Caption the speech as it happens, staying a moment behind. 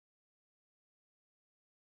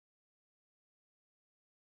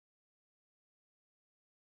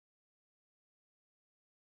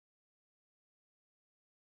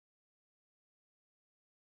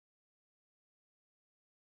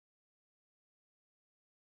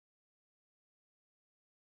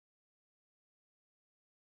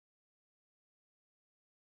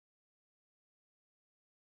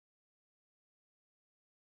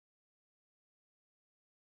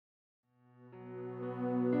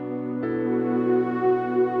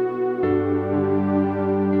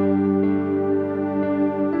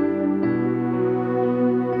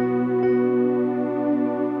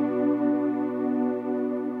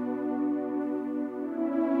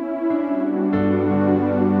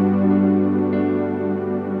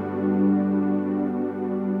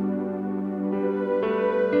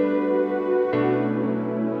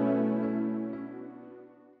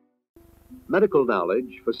Medical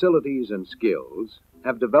knowledge, facilities, and skills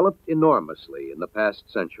have developed enormously in the past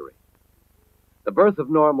century. The birth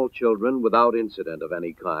of normal children without incident of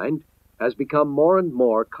any kind has become more and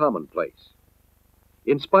more commonplace.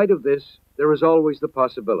 In spite of this, there is always the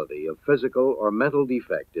possibility of physical or mental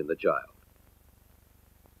defect in the child.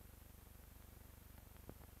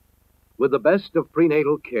 With the best of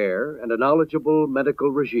prenatal care and a knowledgeable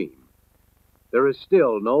medical regime, there is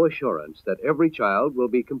still no assurance that every child will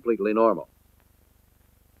be completely normal.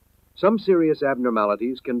 Some serious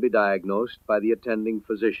abnormalities can be diagnosed by the attending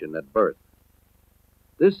physician at birth.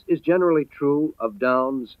 This is generally true of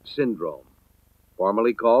Down's syndrome,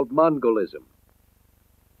 formerly called Mongolism,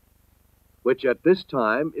 which at this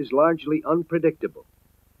time is largely unpredictable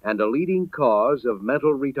and a leading cause of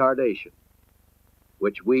mental retardation,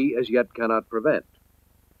 which we as yet cannot prevent.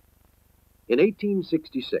 In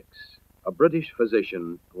 1866, a British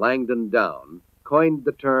physician, Langdon Down, coined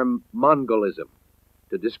the term Mongolism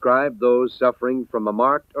to describe those suffering from a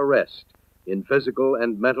marked arrest in physical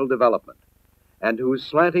and mental development, and whose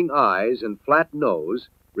slanting eyes and flat nose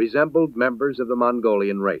resembled members of the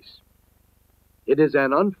Mongolian race. It is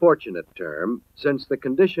an unfortunate term, since the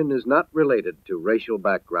condition is not related to racial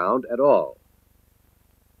background at all.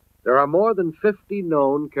 There are more than 50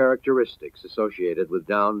 known characteristics associated with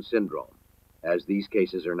Down syndrome, as these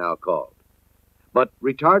cases are now called. But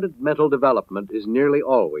retarded mental development is nearly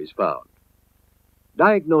always found.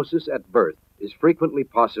 Diagnosis at birth is frequently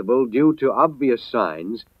possible due to obvious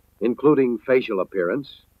signs, including facial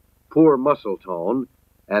appearance, poor muscle tone,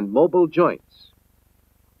 and mobile joints.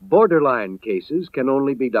 Borderline cases can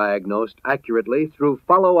only be diagnosed accurately through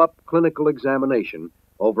follow-up clinical examination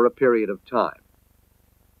over a period of time.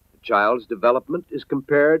 The child's development is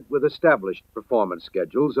compared with established performance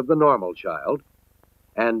schedules of the normal child,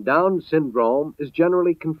 and Down syndrome is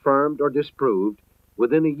generally confirmed or disproved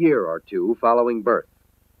within a year or two following birth.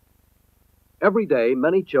 Every day,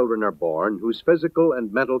 many children are born whose physical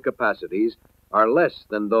and mental capacities are less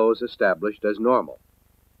than those established as normal.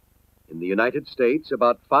 In the United States,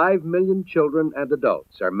 about 5 million children and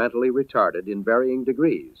adults are mentally retarded in varying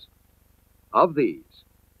degrees. Of these,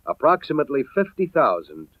 approximately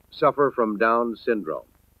 50,000 suffer from Down syndrome.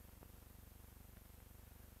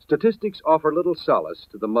 Statistics offer little solace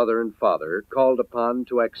to the mother and father called upon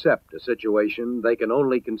to accept a situation they can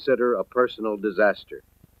only consider a personal disaster.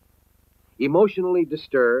 Emotionally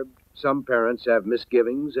disturbed, some parents have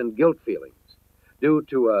misgivings and guilt feelings due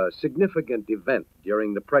to a significant event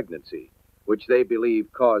during the pregnancy, which they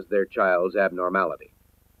believe caused their child's abnormality.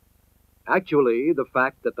 Actually, the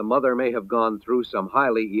fact that the mother may have gone through some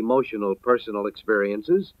highly emotional personal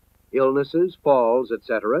experiences, illnesses, falls,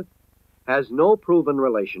 etc., has no proven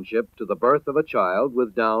relationship to the birth of a child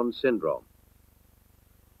with Down syndrome.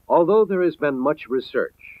 Although there has been much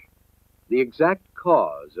research, the exact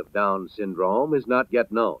cause of Down syndrome is not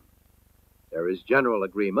yet known. There is general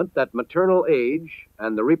agreement that maternal age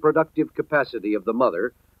and the reproductive capacity of the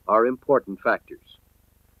mother are important factors.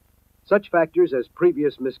 Such factors as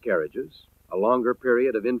previous miscarriages, a longer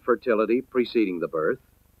period of infertility preceding the birth,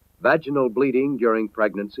 vaginal bleeding during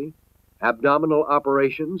pregnancy, abdominal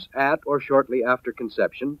operations at or shortly after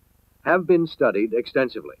conception have been studied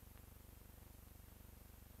extensively.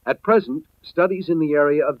 At present, studies in the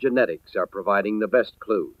area of genetics are providing the best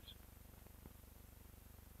clues.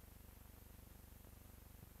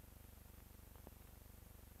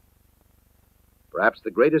 Perhaps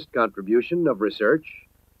the greatest contribution of research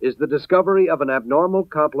is the discovery of an abnormal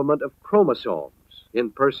complement of chromosomes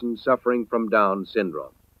in persons suffering from Down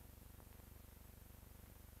syndrome.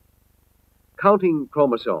 Counting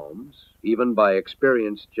chromosomes, even by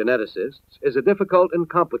experienced geneticists, is a difficult and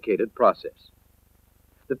complicated process.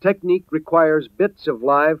 The technique requires bits of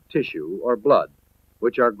live tissue or blood,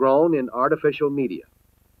 which are grown in artificial media.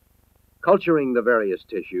 Culturing the various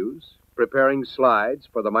tissues, preparing slides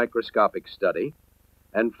for the microscopic study,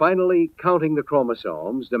 and finally counting the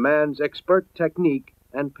chromosomes demands expert technique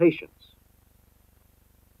and patience.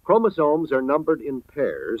 Chromosomes are numbered in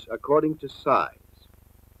pairs according to size.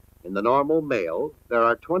 In the normal male, there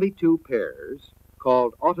are 22 pairs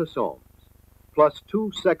called autosomes, plus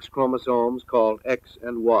 2 sex chromosomes called X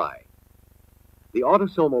and Y. The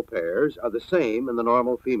autosomal pairs are the same in the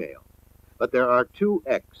normal female, but there are 2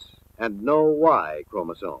 X and no Y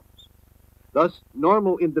chromosomes. Thus,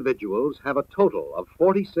 normal individuals have a total of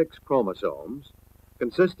 46 chromosomes,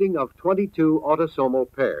 consisting of 22 autosomal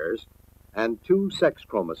pairs and 2 sex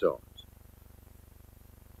chromosomes.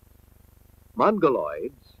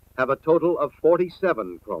 Mongoloids have a total of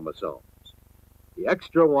 47 chromosomes. The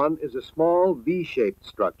extra one is a small V-shaped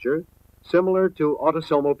structure similar to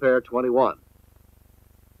autosomal pair 21.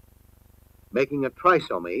 making a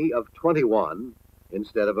trisomy of 21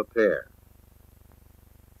 instead of a pair.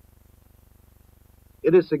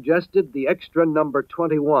 It is suggested the extra number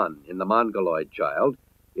 21 in the mongoloid child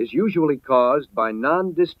is usually caused by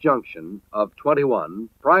non-disjunction of 21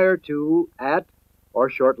 prior to, at, or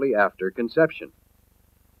shortly after conception.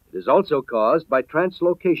 It is also caused by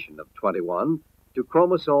translocation of 21 to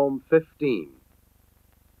chromosome 15.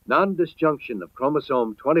 Non-disjunction of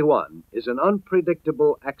chromosome 21 is an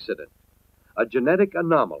unpredictable accident, a genetic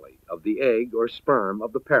anomaly of the egg or sperm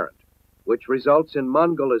of the parent, which results in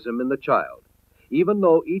Mongolism in the child, even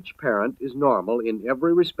though each parent is normal in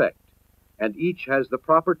every respect, and each has the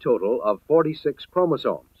proper total of 46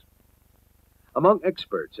 chromosomes. Among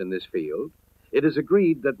experts in this field, it is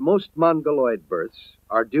agreed that most mongoloid births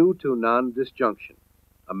are due to non-disjunction,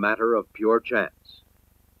 a matter of pure chance.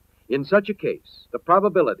 In such a case, the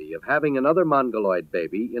probability of having another mongoloid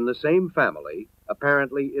baby in the same family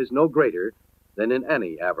apparently is no greater than in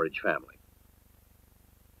any average family.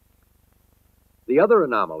 The other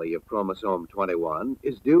anomaly of chromosome 21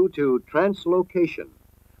 is due to translocation,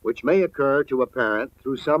 which may occur to a parent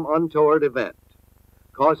through some untoward event,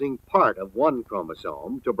 causing part of one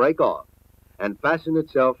chromosome to break off and fasten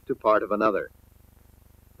itself to part of another.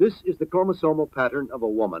 This is the chromosomal pattern of a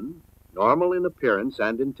woman, normal in appearance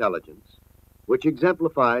and intelligence, which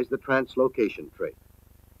exemplifies the translocation trait.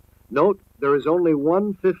 Note, there is only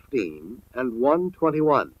one 15 and one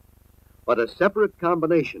 21, but a separate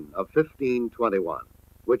combination of 15-21,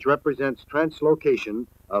 which represents translocation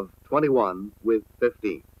of 21 with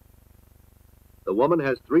 15. The woman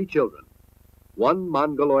has 3 children, one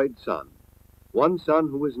mongoloid son, one son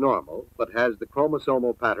who is normal but has the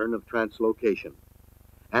chromosomal pattern of translocation,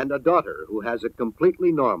 and a daughter who has a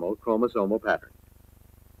completely normal chromosomal pattern.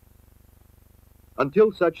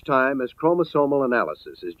 Until such time as chromosomal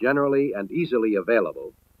analysis is generally and easily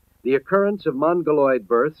available, the occurrence of mongoloid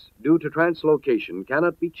births due to translocation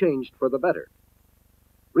cannot be changed for the better.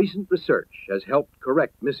 Recent research has helped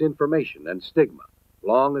correct misinformation and stigma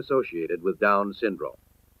long associated with Down syndrome.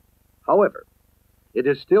 However, it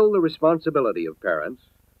is still the responsibility of parents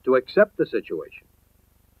to accept the situation.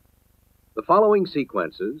 The following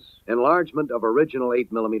sequences, enlargement of original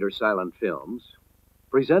 8mm silent films,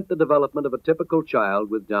 present the development of a typical child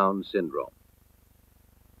with Down syndrome.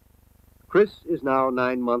 Chris is now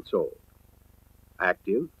 9 months old,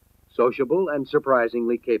 active, sociable, and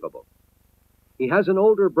surprisingly capable. He has an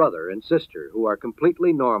older brother and sister who are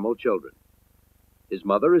completely normal children. His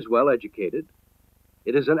mother is well educated.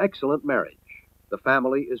 It is an excellent marriage. The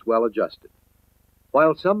family is well adjusted.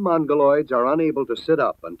 While some mongoloids are unable to sit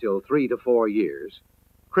up until 3 to 4 years,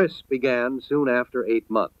 Chris began soon after 8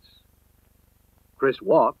 months. Chris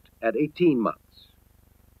walked at 18 months.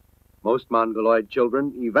 Most mongoloid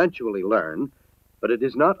children eventually learn, but it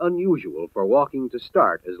is not unusual for walking to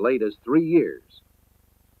start as late as 3 years.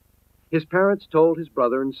 His parents told his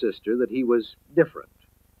brother and sister that he was different,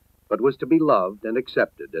 but was to be loved and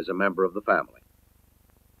accepted as a member of the family.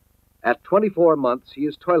 At 24 months, he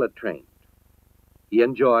is toilet trained. He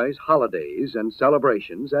enjoys holidays and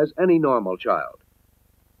celebrations as any normal child.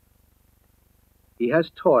 He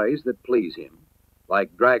has toys that please him,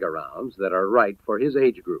 like drag-arounds that are right for his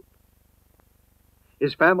age group.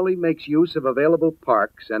 His family makes use of available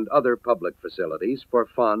parks and other public facilities for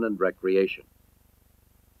fun and recreation.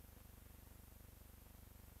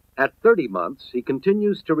 At 30 months, he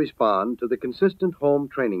continues to respond to the consistent home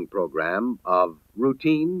training program of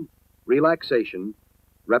routine, relaxation,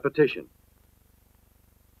 repetition.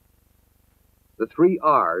 The 3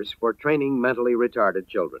 R's for training mentally retarded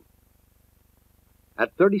children.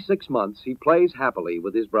 At 36 months, he plays happily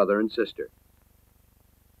with his brother and sister.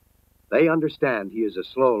 They understand he is a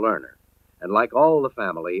slow learner, and like all the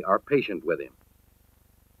family, are patient with him.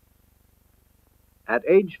 At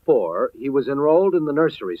age 4, he was enrolled in the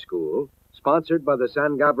nursery school, sponsored by the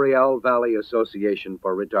San Gabriel Valley Association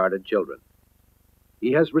for Retarded Children.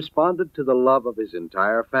 He has responded to the love of his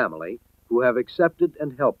entire family, who have accepted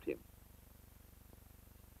and helped him.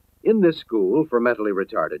 In this school for mentally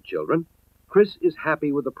retarded children, Chris is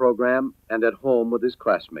happy with the program and at home with his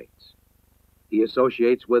classmates. He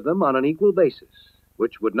associates with them on an equal basis,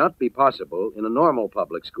 which would not be possible in a normal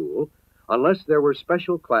public school unless there were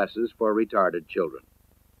special classes for retarded children.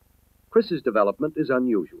 Chris's development is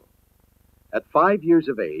unusual. At 5 years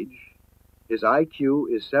of age, his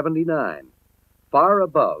IQ is 79, far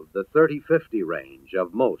above the 30-50 range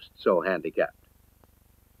of most so handicapped.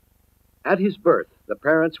 At his birth, the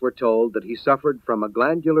parents were told that he suffered from a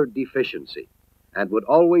glandular deficiency and would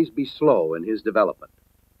always be slow in his development.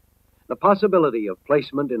 The possibility of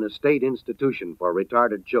placement in a state institution for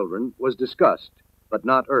retarded children was discussed, but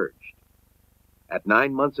not urged. At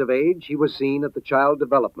 9 months of age, he was seen at the Child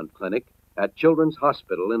Development Clinic at Children's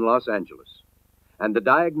Hospital in Los Angeles, and the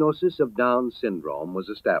diagnosis of Down syndrome was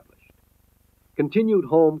established. Continued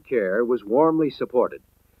home care was warmly supported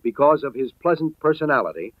because of his pleasant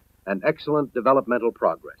personality and excellent developmental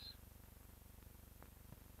progress.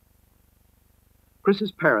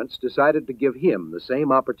 Chris's parents decided to give him the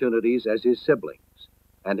same opportunities as his siblings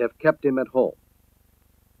and have kept him at home.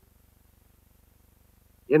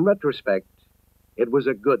 In retrospect, it was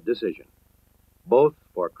a good decision, both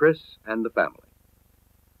for Chris and the family.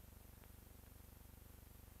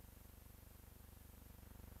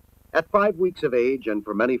 At 5 weeks of age and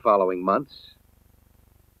for many following months,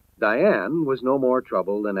 Diane was no more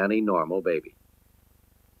trouble than any normal baby.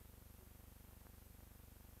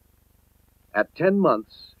 At 10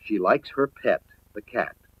 months, she likes her pet, the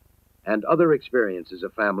cat, and other experiences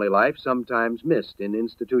of family life sometimes missed in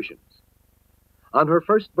institutions. On her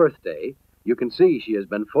first birthday, you can see she has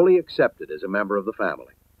been fully accepted as a member of the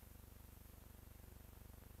family.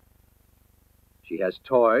 She has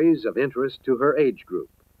toys of interest to her age group.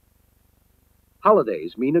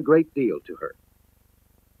 Holidays mean a great deal to her.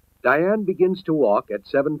 Diane begins to walk at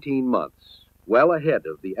 17 months, well ahead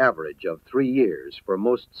of the average of 3 years for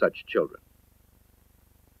most such children.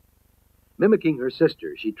 Mimicking her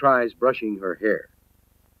sister, she tries brushing her hair.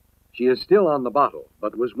 She is still on the bottle,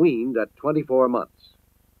 but was weaned at 24 months.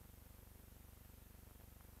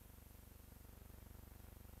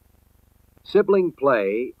 Sibling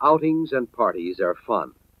play, outings, and parties are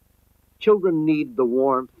fun. Children need the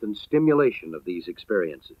warmth and stimulation of these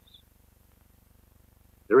experiences.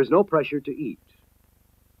 There is no pressure to eat.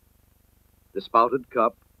 The spouted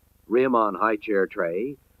cup, rim on high chair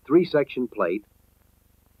tray, 3-section plate,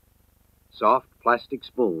 soft plastic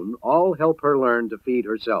spoon all help her learn to feed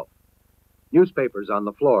herself. Newspapers on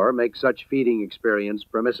the floor make such feeding experience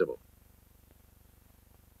permissible.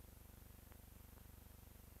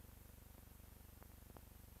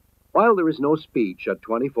 While there is no speech at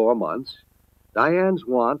 24 months, Diane's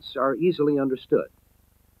wants are easily understood.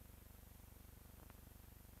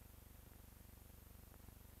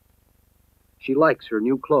 She likes her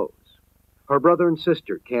new clothes. Her brother and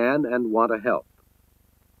sister can and want to help.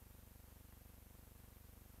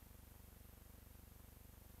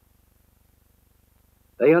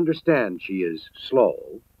 They understand she is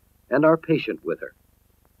slow and are patient with her.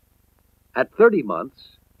 At 30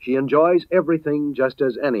 months, she enjoys everything just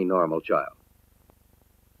as any normal child.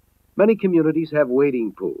 Many communities have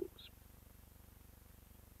wading pools,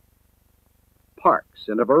 parks,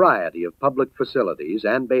 and a variety of public facilities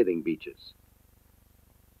and bathing beaches.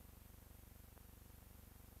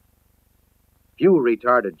 Few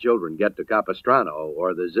retarded children get to Capistrano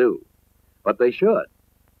or the zoo, but they should.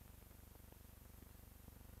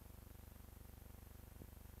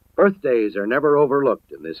 Birthdays are never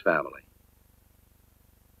overlooked in this family.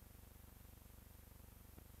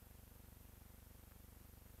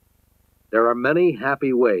 There are many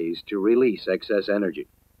happy ways to release excess energy.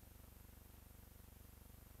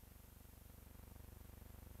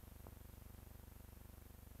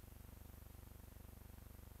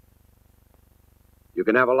 You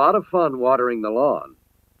can have a lot of fun watering the lawn.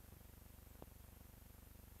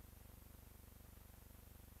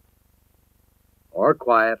 Or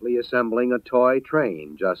quietly assembling a toy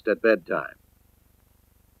train just at bedtime.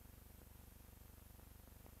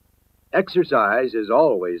 Exercise is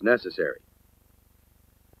always necessary.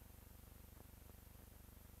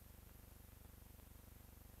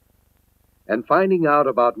 And finding out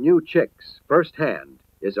about new chicks firsthand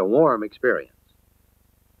is a warm experience.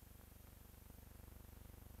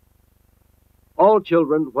 All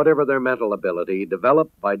children, whatever their mental ability,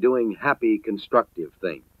 develop by doing happy, constructive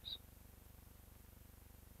things.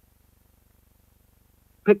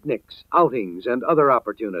 Picnics, outings, and other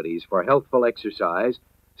opportunities for healthful exercise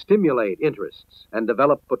stimulate interests and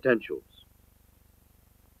develop potentials.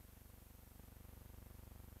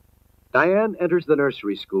 Diane enters the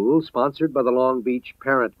nursery school sponsored by the Long Beach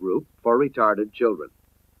Parent Group for Retarded Children.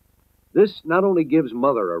 This not only gives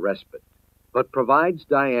Mother a respite, but provides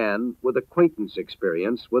Diane with acquaintance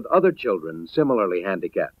experience with other children similarly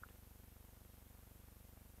handicapped.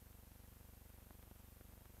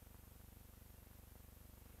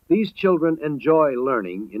 These children enjoy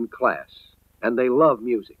learning in class, and they love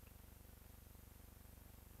music.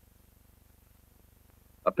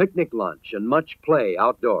 A picnic lunch and much play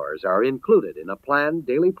outdoors are included in a planned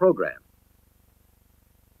daily program.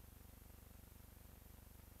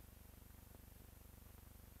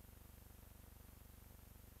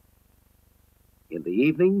 In the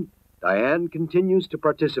evening, Diane continues to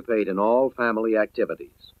participate in all family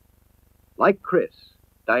activities. Like Chris,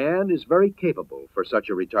 Diane is very capable for such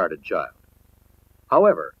a retarded child.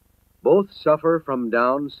 However, both suffer from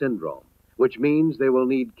Down syndrome, which means they will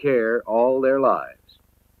need care all their lives.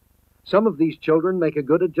 Some of these children make a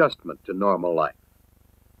good adjustment to normal life.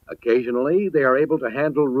 Occasionally, they are able to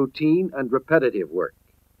handle routine and repetitive work.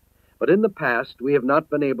 But in the past, we have not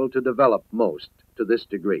been able to develop most to this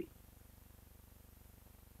degree.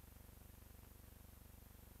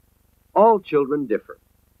 All children differ,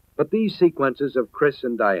 but these sequences of Chris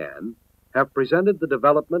and Diane have presented the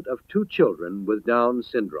development of two children with Down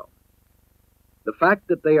syndrome. The fact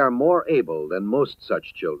that they are more able than most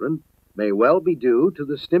such children may well be due to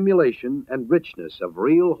the stimulation and richness of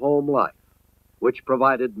real home life, which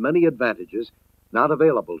provided many advantages not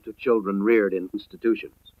available to children reared in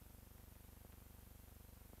institutions.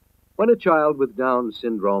 When a child with Down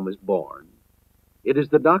syndrome is born, it is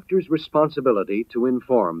the doctor's responsibility to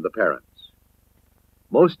inform the parents.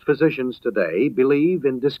 Most physicians today believe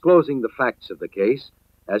in disclosing the facts of the case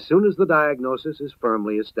as soon as the diagnosis is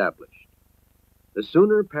firmly established. The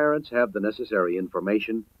sooner parents have the necessary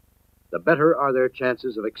information, the better are their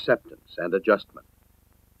chances of acceptance and adjustment.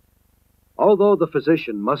 Although the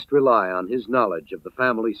physician must rely on his knowledge of the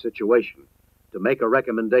family situation to make a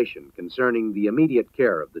recommendation concerning the immediate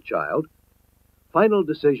care of the child, final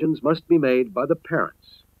decisions must be made by the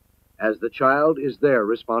parents, as the child is their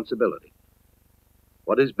responsibility.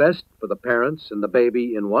 What is best for the parents and the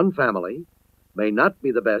baby in one family may not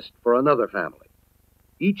be the best for another family.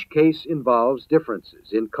 Each case involves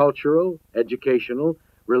differences in cultural, educational,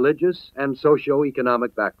 religious, and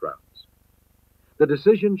socio-economic backgrounds. The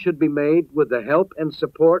decision should be made with the help and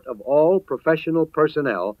support of all professional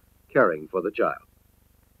personnel caring for the child.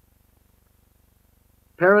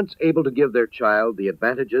 Parents able to give their child the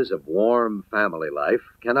advantages of warm family life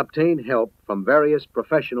can obtain help from various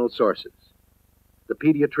professional sources. The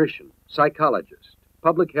pediatrician, psychologist,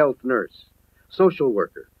 public health nurse, social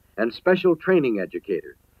worker, and special training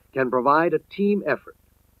educator can provide a team effort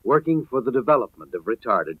working for the development of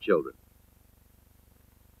retarded children.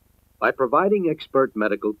 By providing expert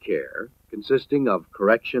medical care consisting of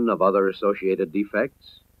correction of other associated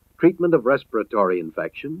defects, treatment of respiratory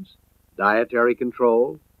infections, dietary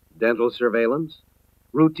control, dental surveillance,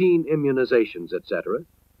 routine immunizations, etc.,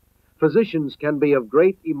 physicians can be of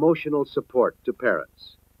great emotional support to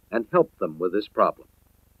parents and help them with this problem.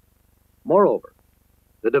 Moreover,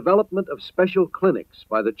 the development of special clinics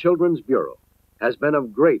by the Children's Bureau has been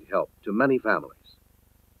of great help to many families.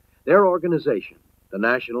 Their organization, the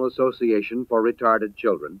National Association for Retarded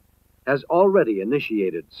Children, has already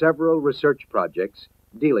initiated several research projects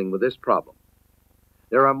dealing with this problem.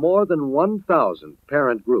 There are more than 1,000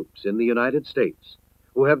 parent groups in the United States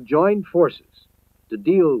who have joined forces to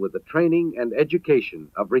deal with the training and education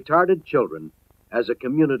of retarded children as a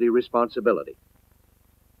community responsibility.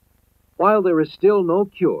 While there is still no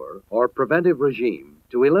cure or preventive regime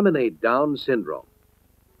to eliminate Down syndrome,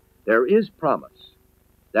 there is promise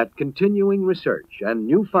that continuing research and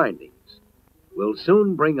new findings will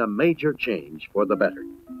soon bring a major change for the better.